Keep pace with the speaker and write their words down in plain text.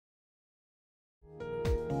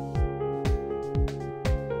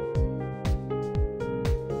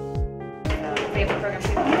safety program.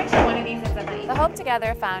 So make sure one of these is at the The Hope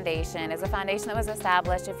Together Foundation is a foundation that was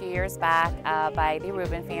established a few years back by the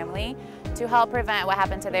Rubin family to help prevent what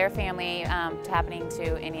happened to their family to happening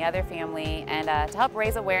to any other family, and to help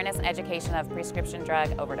raise awareness and education of prescription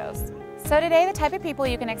drug overdose. So today the type of people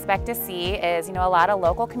you can expect to see is, a lot of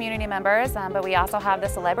local community members, but we also have the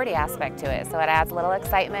celebrity aspect to it. So it adds a little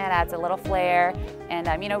excitement, adds a little flair, and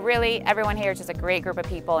really everyone here is just a great group of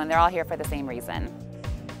people, and they're all here for the same reason.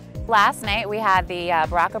 Last night we had the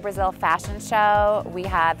Barraco Brazil fashion show, we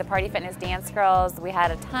had the Party Fitness Dance Girls, we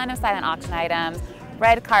had a ton of silent auction items,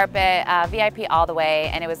 red carpet, VIP all the way,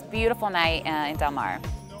 and it was a beautiful night in Del Mar.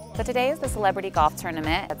 So today is the Celebrity Golf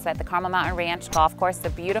Tournament. It's at the Carmel Mountain Ranch Golf Course. It's a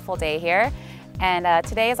beautiful day here. And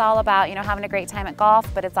today is all about, having a great time at golf,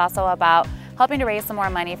 but it's also about helping to raise some more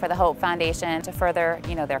money for the Hope Foundation to further,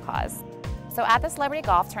 their cause. So at the Celebrity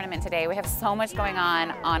Golf Tournament today, we have so much going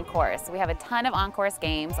on course. We have a ton of on-course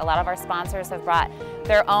games. A lot of our sponsors have brought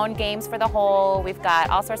their own games for the hole. We've got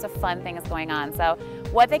all sorts of fun things going on. So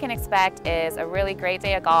what they can expect is a really great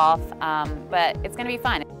day of golf, but it's going to be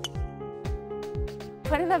fun.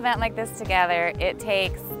 Putting an event like this together, it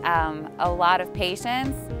takes a lot of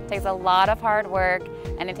patience, it takes a lot of hard work,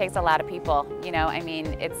 and it takes a lot of people.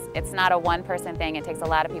 It's not a one-person thing. It takes a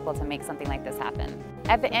lot of people to make something like this happen.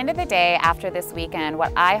 At the end of the day, after this weekend,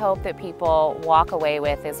 what I hope that people walk away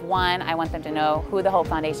with is, one, I want them to know who the Hope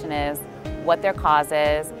Foundation is, what their cause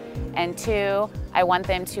is, and two, I want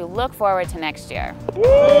them to look forward to next year. Woo!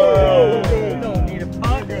 You don't need a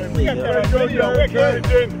pump. We got that radio.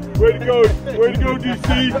 Way to go,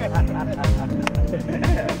 DC.